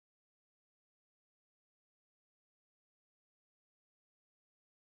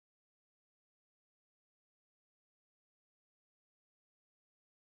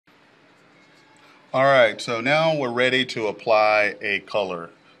All right, so now we're ready to apply a color.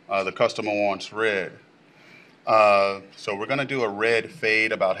 The customer wants red. So we're going to do a red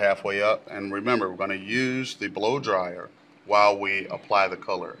fade about halfway up. And remember, we're going to use the blow dryer while we apply the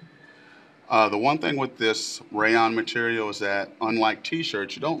color. The one thing with this rayon material is that, unlike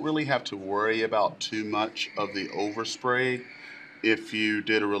t-shirts, you don't really have to worry about too much of the overspray if you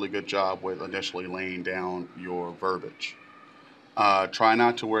did a really good job with initially laying down your verbiage. Try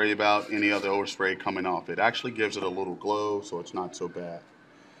not to worry about any other overspray coming off. It actually gives it a little glow, so it's not so bad.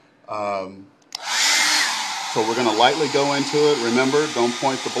 Um, so we're going to lightly go into it. Remember, don't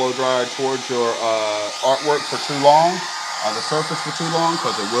point the blow dryer towards your artwork for too long, the surface for too long,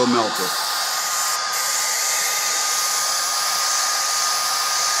 because it will melt it.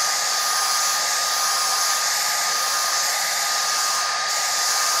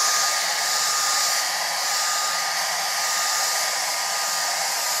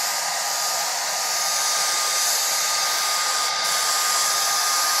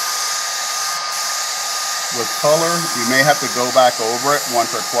 With color, you may have to go back over it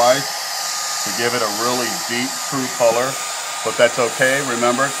once or twice to give it a really deep, true color, but that's okay.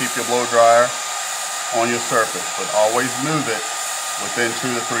 Remember, keep your blow dryer on your surface, but always move it within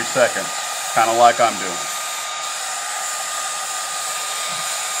 2 to 3 seconds, kind of like I'm doing.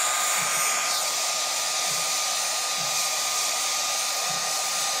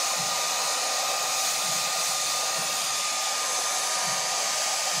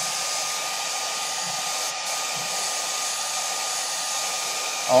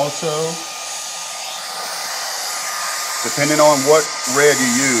 Also, depending on what red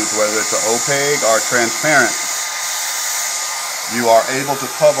you use, whether it's an opaque or transparent, you are able to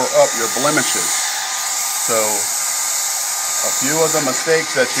cover up your blemishes. So a few of the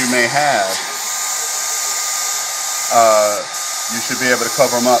mistakes that you may have, you should be able to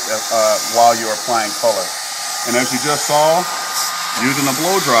cover them up while you're applying color. And as you just saw, using a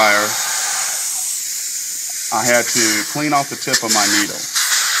blow dryer, I had to clean off the tip of my needle.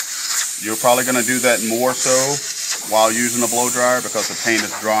 You're probably going to do that more so while using the blow dryer because the paint is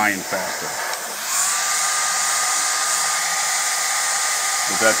drying faster.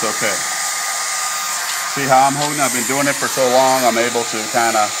 But that's okay. See how I'm holding? I've been doing it for so long, I'm able to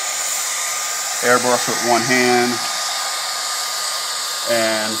kind of airbrush with one hand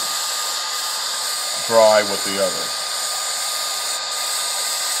and dry with the other.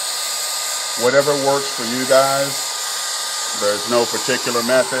 Whatever works for you guys, there's no particular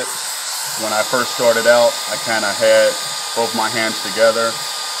method. When I first started out, I kind of had both my hands together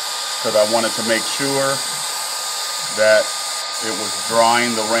because I wanted to make sure that it was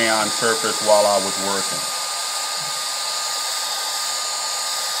drying the rayon surface while I was working.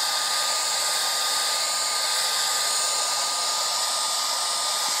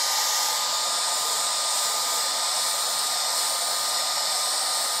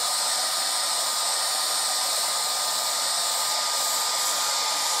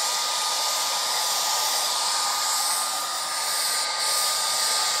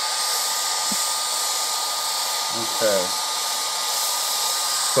 Okay.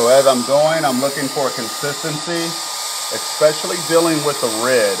 So as I'm going, I'm looking for consistency, especially dealing with the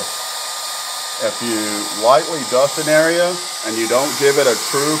red. If you lightly dust an area and you don't give it a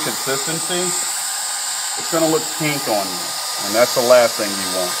true consistency, it's going to look pink on you, and that's the last thing you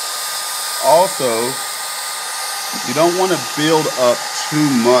want. Also, you don't want to build up too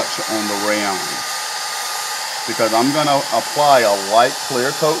much on the rayon because I'm going to apply a light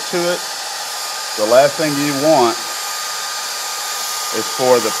clear coat to it. The last thing you want is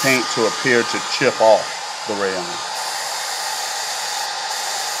for the paint to appear to chip off the rayon.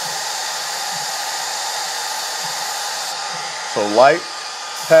 So light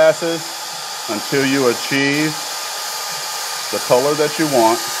passes until you achieve the color that you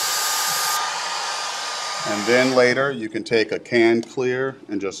want. And then later you can take a can clear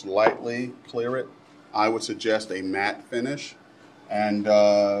and just lightly clear it. I would suggest a matte finish, and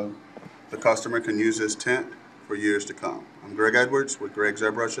the customer can use this tint for years to come. I'm Greg Edwards with Greg's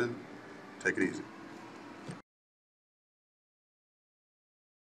Airbrushing. Take it easy.